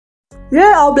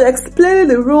Here I'll be explaining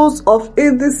the rules of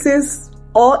indices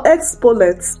or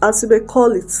exponents, as you may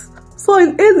call it. So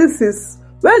in indices,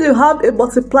 when you have a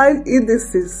multiplying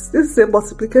indices, this is a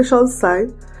multiplication sign.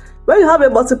 When you have a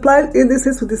multiplying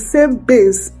indices with the same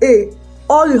base, a,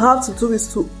 all you have to do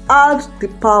is to add the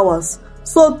powers.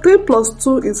 So 3 plus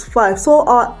 2 is 5. So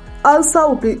our answer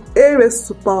will be a raised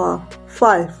to power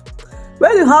 5.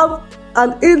 When you have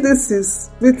an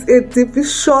indices with a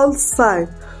division sign,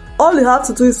 all you have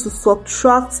to do is to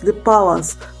subtract the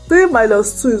powers. 3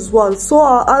 minus 2 is 1. So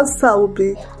our answer will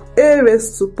be a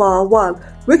raised to power 1,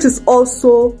 which is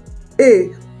also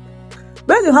a.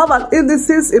 When you have an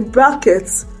indices in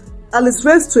brackets and it's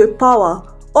raised to a power,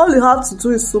 all you have to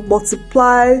do is to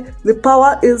multiply the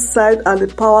power inside and the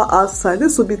power outside.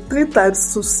 This will be 3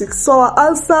 times 2, 6. So our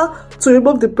answer to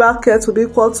remove the bracket will be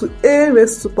equal to a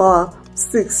raised to power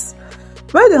 6.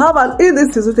 When you have an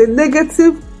indices with a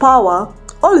negative power,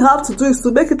 all you have to do is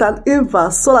to make it an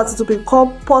inverse so that it will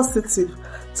become positive.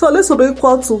 So this will be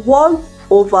equal to 1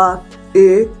 over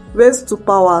a raised to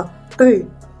power 3.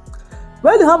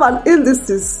 When you have an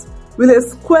indices with a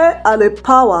square and a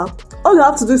power, all you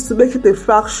have to do is to make it a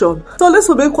fraction. So this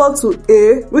will be equal to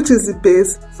a, which is the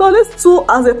base. So this 2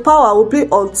 as a power will be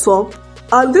on top,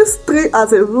 and this 3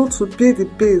 as a root will be the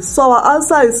base. So our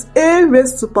answer is a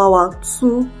raised to power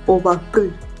 2 over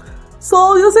 3.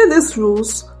 So using these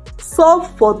rules,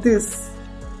 solve for this.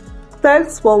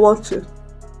 Thanks for watching.